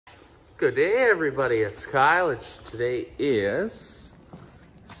Good day, everybody. It's Kyle. Today is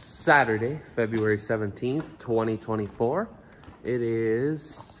Saturday, February 17th, 2024. It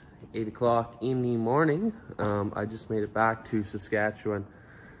is 8 o'clock in the morning. I just made it back to Saskatchewan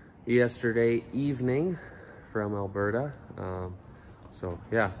yesterday evening from Alberta. So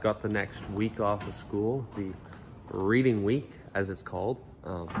yeah, got the next week off of school, the reading week as it's called.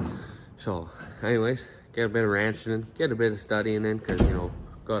 So anyways, get a bit of ranching in, get a bit of studying in, because you know,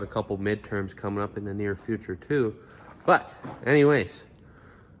 got a couple midterms coming up in the near future too. But anyways,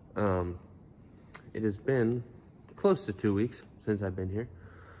 it has been close to 2 weeks since I've been here,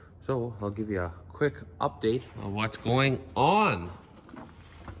 so I'll give you a quick update on what's going on.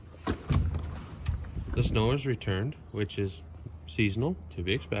 The snow has returned, which is seasonal, to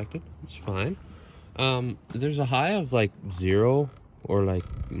be expected. It's fine. There's a high of like 0 or like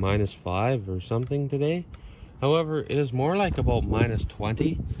 -5 or something today. However, it is more like about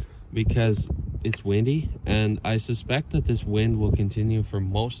 -20 because it's windy, and I suspect that this wind will continue for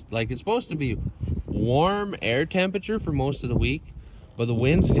most, like, it's supposed to be warm air temperature for most of the week, but the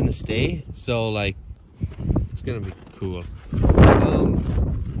wind's gonna stay, so like it's gonna be cool.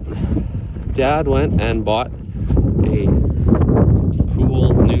 Dad went and bought a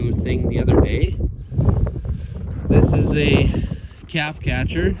cool new thing the other day. This is a calf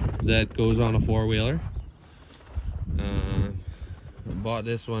catcher that goes on a four-wheeler. I bought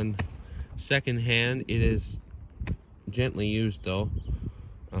this one secondhand. It is gently used though.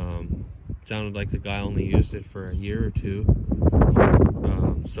 Sounded like the guy only used it for a year or two.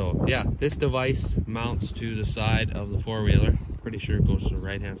 So yeah, this device mounts to the side of the four-wheeler. Pretty sure it goes to the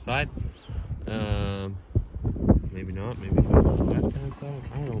right-hand side. Maybe not. Maybe it goes to the left-hand side.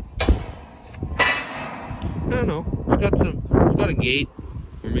 I don't know. It's got a gate,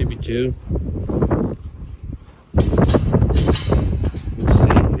 or maybe two. Let's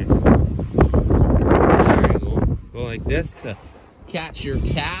see. There you go. Go like this to catch your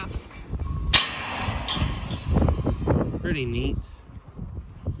calf. Pretty neat.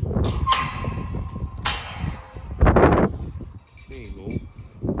 There you go.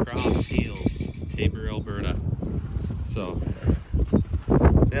 Cross Heels, Taber, Alberta. So,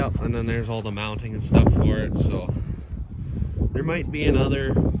 yeah, and then there's all the mounting and stuff for it. So there might be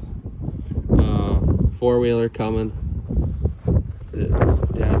another four-wheeler coming that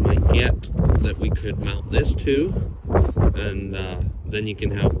Dad might get that we could mount this to, and then you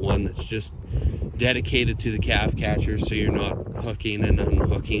can have one that's just dedicated to the calf catcher, so you're not hooking and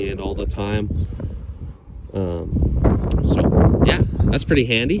unhooking it all the time. So yeah, that's pretty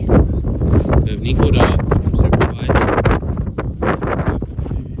handy. We have Nico Dog supervising.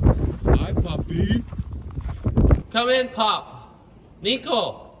 Hi, puppy. Come in, Pop.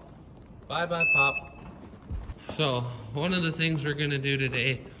 Nico. Bye-bye, Pop. So one of the things we're gonna do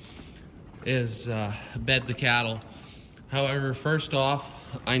today is bed the cattle. However, first off,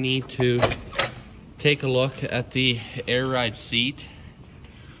 I need to take a look at the air ride seat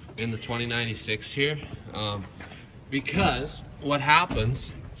in the 2096 here, because what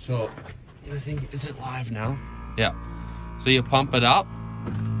happens, so I think, is it live now? Yeah. So you pump it up,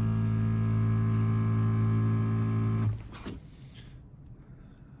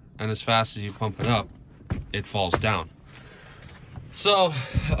 and as fast as you pump it up, it falls down. So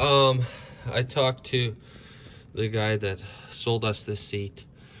I talked to the guy that sold us this seat,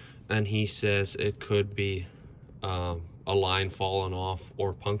 and he says it could be a line falling off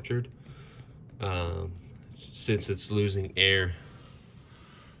or punctured, since it's losing air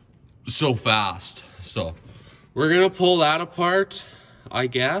so fast. So we're gonna pull that apart, I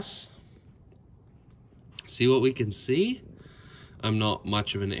guess, see what we can see. I'm not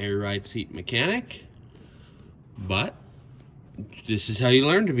much of an air ride seat mechanic, but this is how you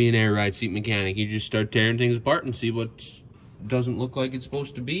learn to be an air ride seat mechanic. You just start tearing things apart and see what doesn't look like it's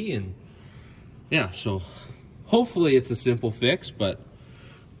supposed to be, and yeah, so hopefully it's a simple fix, but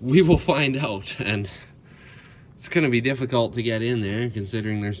we will find out. And it's gonna be difficult to get in there,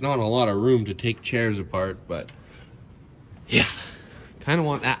 considering there's not a lot of room to take chairs apart, but yeah, kind of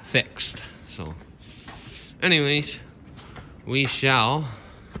want that fixed. So anyways, we shall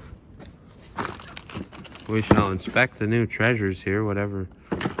inspect the new treasures here, whatever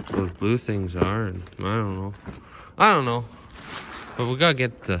those blue things are, and I don't know, but we gotta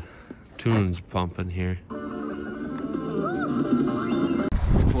get the tunes pumping here.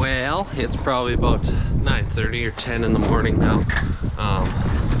 Well, it's probably about 9:30 or 10 in the morning now.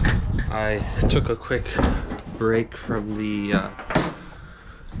 I took a quick break from the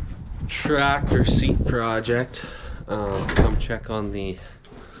tractor seat project. Come check on the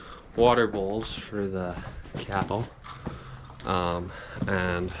water bowls for the cattle.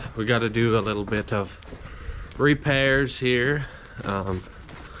 and we got to do a little bit of repairs here.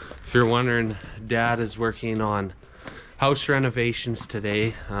 If you're wondering, Dad is working on house renovations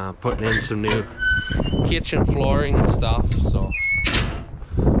today, putting in some new kitchen flooring and stuff, so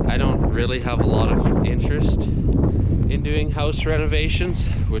I don't really have a lot of interest in doing house renovations,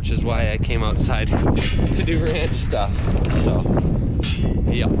 which is why I came outside to do ranch stuff. So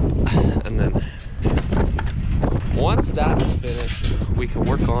yeah, and then once that's finished, we can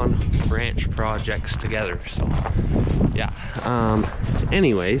work on ranch projects together. So yeah,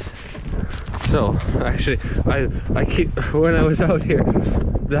 anyways, so actually I keep, when I was out here,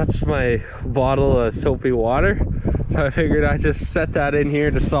 that's my bottle of soapy water, so I figured I'd just set that in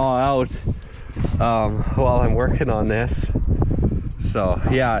here to thaw out while I'm working on this. So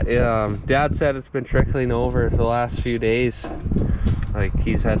yeah, Dad said it's been trickling over the last few days, like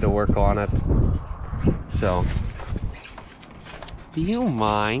he's had to work on it. So do you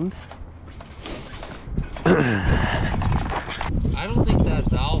mind? I don't think that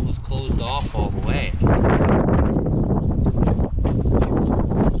valve was closed off all the way. There we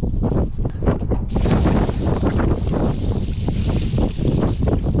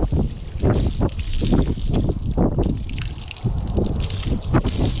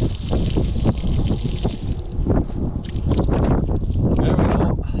go.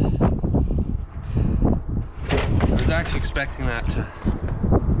 I was actually expecting that to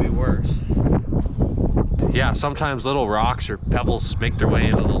be worse. Yeah, sometimes little rocks or pebbles make their way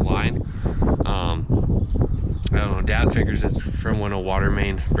into the line. I don't know, Dad figures it's from when a water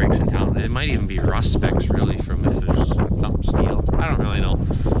main breaks in town. It might even be rust specks really from if there's something steel. I don't really know.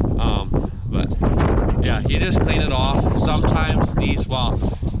 But yeah, you just clean it off. Sometimes these, well,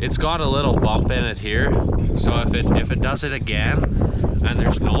 it's got a little bump in it here. So if it does it again and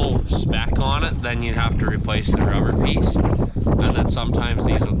there's no speck on it, then you have to replace the rubber piece. And then sometimes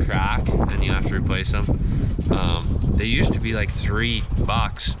these will crack and you have to replace them. They used to be like $3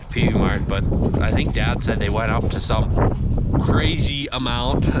 PV Mart, but I think Dad said they went up to some crazy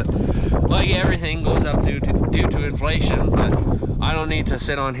amount. Like everything goes up due to inflation, but I don't need to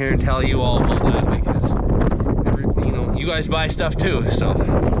sit on here and tell you all about that because you know, you guys buy stuff too. So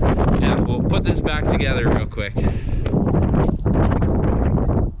yeah, we'll put this back together real quick.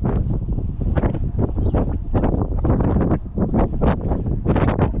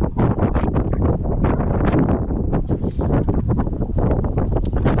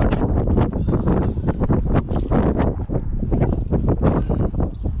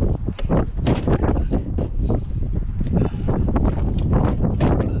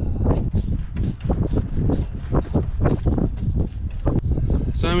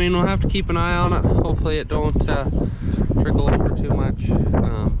 So I mean, we'll have to keep an eye on it. Hopefully it don't trickle over too much.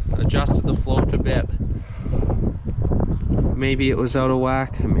 Adjusted the float a bit. Maybe it was out of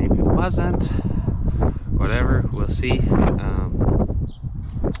whack, and maybe it wasn't. Whatever, we'll see.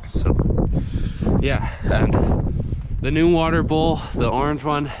 So yeah, and the new water bowl, the orange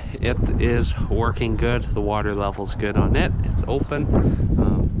one, it is working good. The water level's good on it. It's open.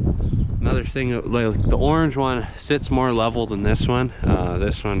 Another thing, like the orange one sits more level than this one.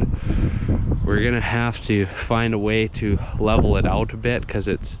 This one, we're gonna have to find a way to level it out a bit because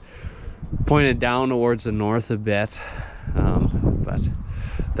it's pointed down towards the north a bit. But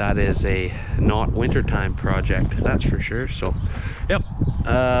that is a not wintertime project, that's for sure. So yep,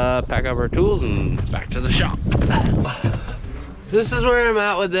 pack up our tools and back to the shop. So this is where I'm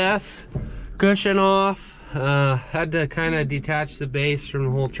at with this. Cushion off. Had to kind of detach the base from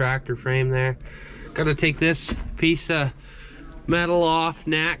the whole tractor frame there. Got to take this piece of metal off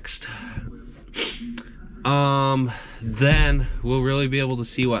next. Then we'll really be able to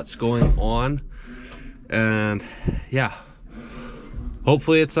see what's going on. And yeah,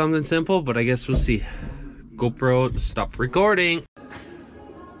 hopefully it's something simple, but I guess we'll see. GoPro, stop recording.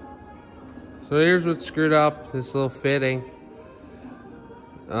 So here's what's screwed up, this little fitting.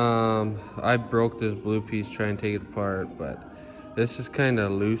 I broke this blue piece trying to take it apart, but this is kind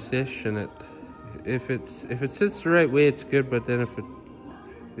of loose-ish, and if it sits the right way, it's good, but then if it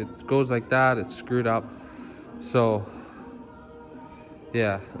goes like that, it's screwed up. So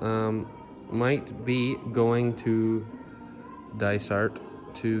yeah, might be going to Dysart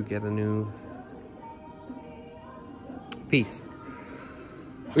to get a new piece.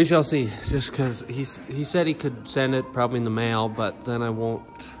 We shall see, just because he said he could send it probably in the mail, but then I won't.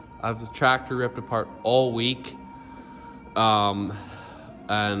 I have the tractor ripped apart all week, and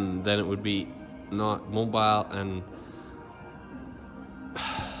then it would be not mobile, and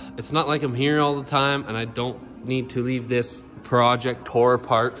it's not like I'm here all the time, and I don't need to leave this project tore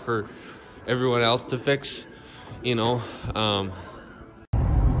apart for everyone else to fix. you know.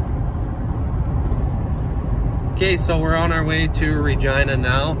 Okay, so we're on our way to Regina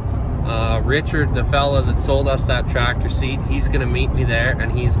now. Richard, the fella that sold us that tractor seat, he's gonna meet me there,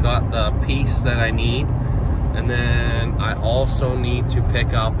 and he's got the piece that I need. And then I also need to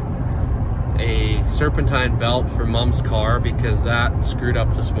pick up a serpentine belt for Mom's car because that screwed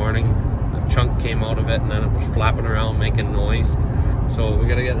up this morning. A chunk came out of it and then it was flapping around making noise. So we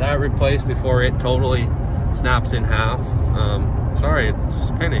gotta get that replaced before it totally snaps in half. Sorry,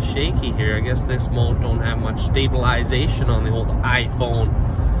 it's kind of shaky here. I guess this mode don't have much stabilization on the old iPhone.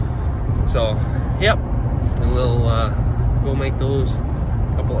 So, yep, and we'll go make those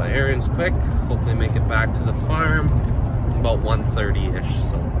couple of errands quick. Hopefully make it back to the farm about 1:30-ish.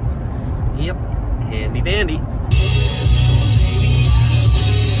 So, yep, handy dandy.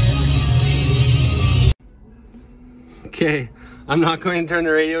 Okay, I'm not going to turn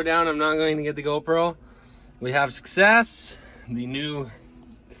the radio down. I'm not going to get the GoPro. We have success. The new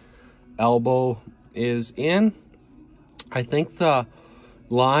elbow is in. I think the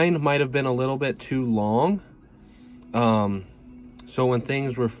line might have been a little bit too long. So when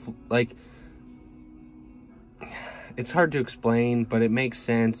things were like, it's hard to explain, but it makes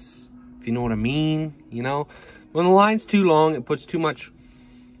sense if you know what I mean, you know? When the line's too long, it puts too much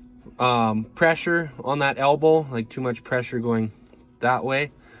pressure on that elbow, like too much pressure going that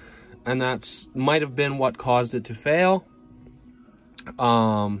way. And that's might have been what caused it to fail.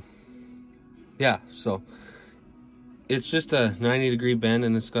 Yeah, so it's just a 90-degree bend,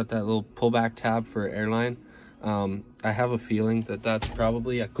 and it's got that little pullback tab for airline. I have a feeling that that's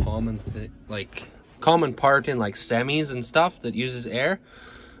probably a common part in like semis and stuff that uses air.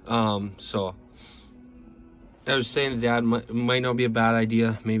 So I was saying to Dad, might not be a bad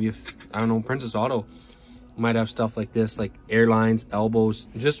idea. Maybe if, I don't know, Princess Auto might have stuff like this, like airlines, elbows,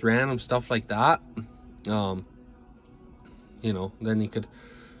 just random stuff like that. You know, then you could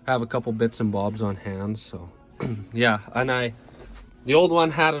have a couple bits and bobs on hand. So yeah, and the old one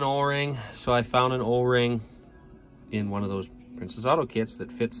had an O-ring, so I found an O-ring in one of those Princess Auto kits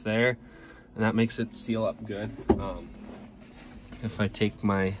that fits there, and that makes it seal up good. If I take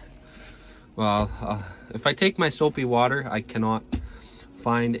my soapy water, I cannot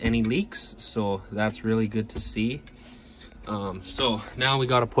find any leaks, so that's really good to see. So now we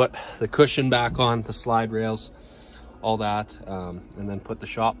got to put the cushion back on, the slide rails, all that, and then put the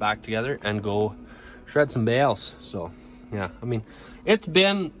shop back together and go shred some bales. So yeah, I mean, it's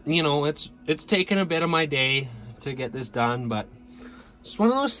been, you know, it's taken a bit of my day to get this done, but it's one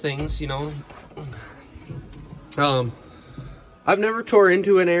of those things, you know. I've never tore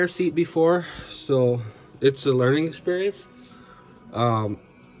into an air seat before, so it's a learning experience.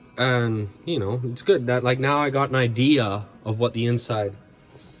 And you know, it's good that like now I got an idea of what the inside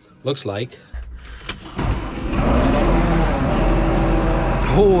looks like.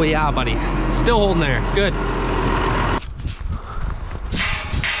 Oh yeah, buddy, still holding there, good.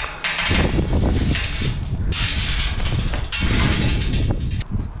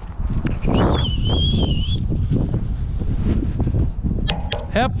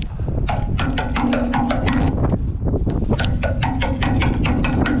 Yep.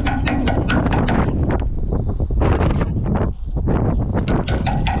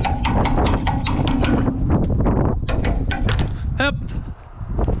 Yep.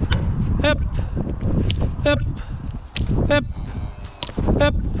 Yep. Yep. Yep.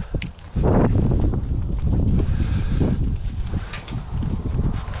 Yep.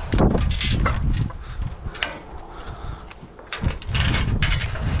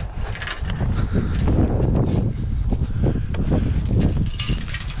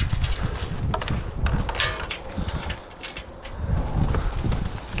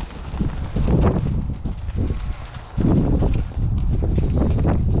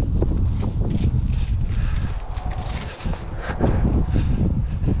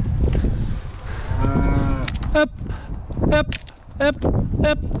 Up, up, up,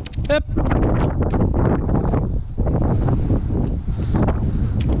 up, up.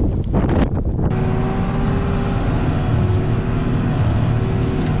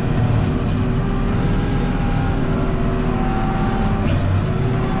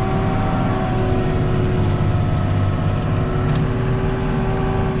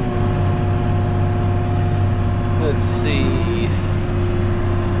 Let's see.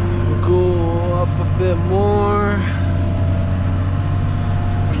 We'll go up a bit more.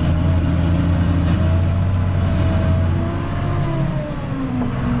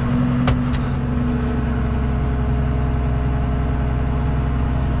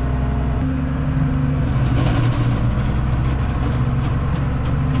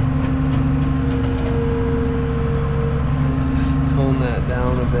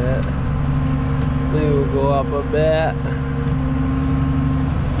 Maybe we'll go up a bit.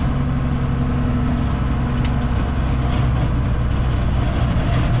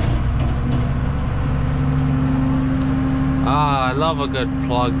 Ah, I love a good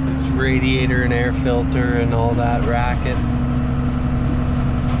plug, radiator and air filter and all that racket.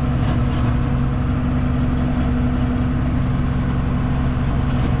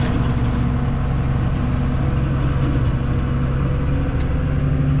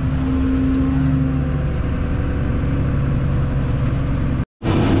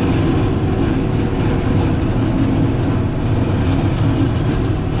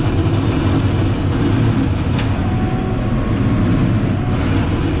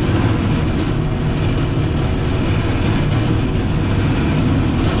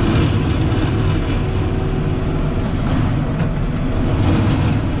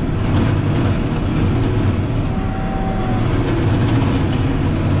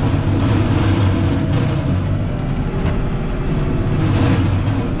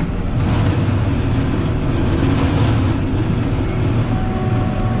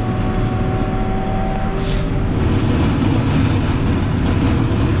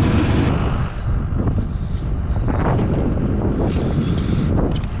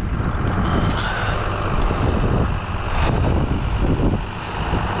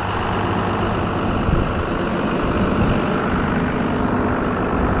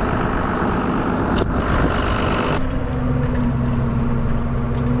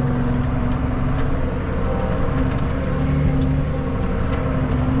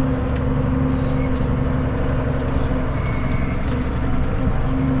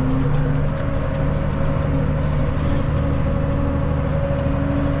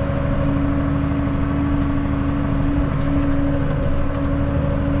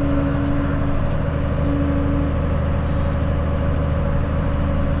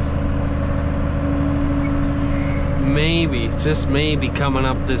 Maybe, just maybe coming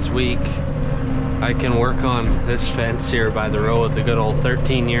up this week, I can work on this fence here by the road, the good old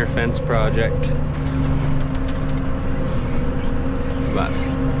 13-year fence project. But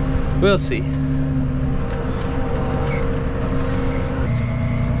we'll see.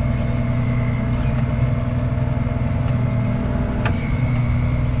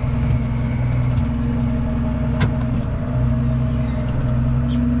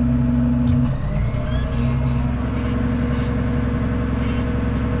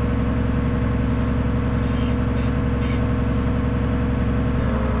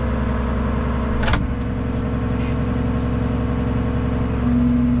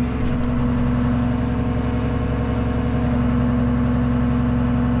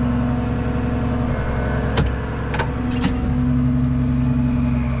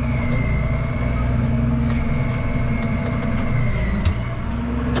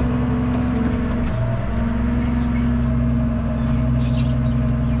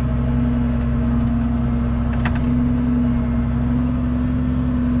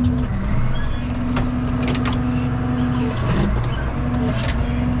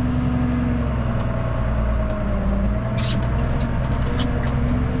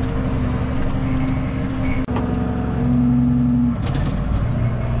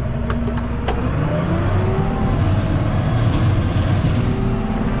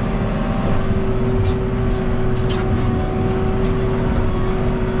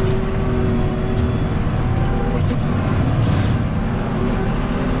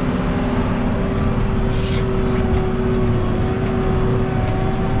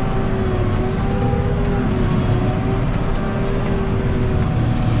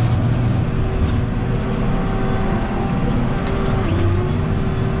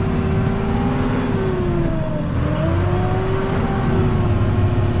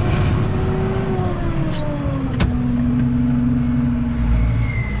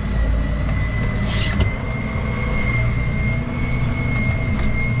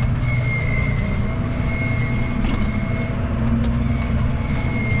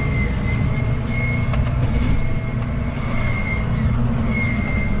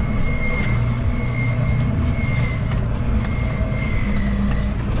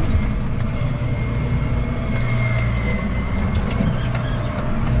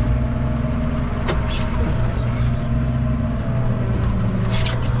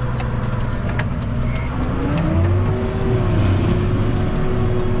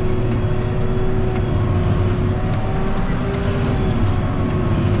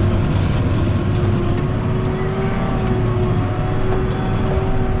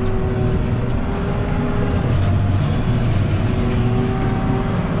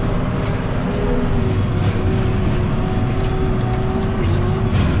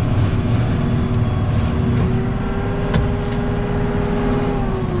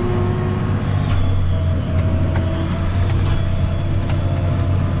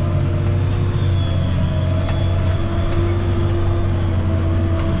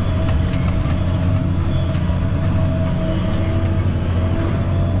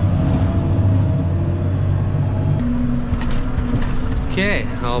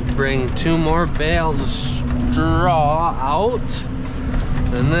 I'll bring 2 more bales of straw out,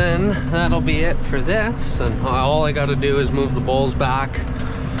 and then that'll be it for this. And all I gotta do is move the bowls back,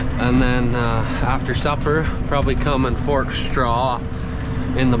 and then after supper probably come and fork straw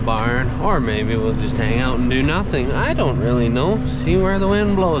in the barn, or maybe we'll just hang out and do nothing. I don't really know. See where the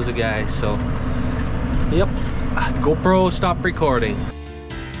wind blows, guys. So yep, GoPro stop recording.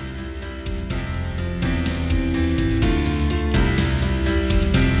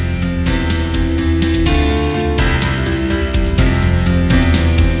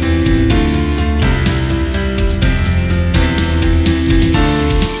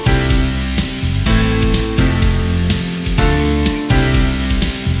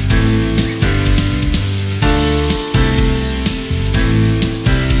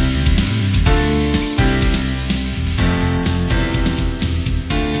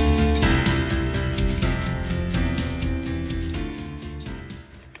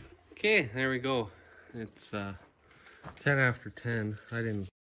 Okay, there we go. It's 10 after 10. I didn't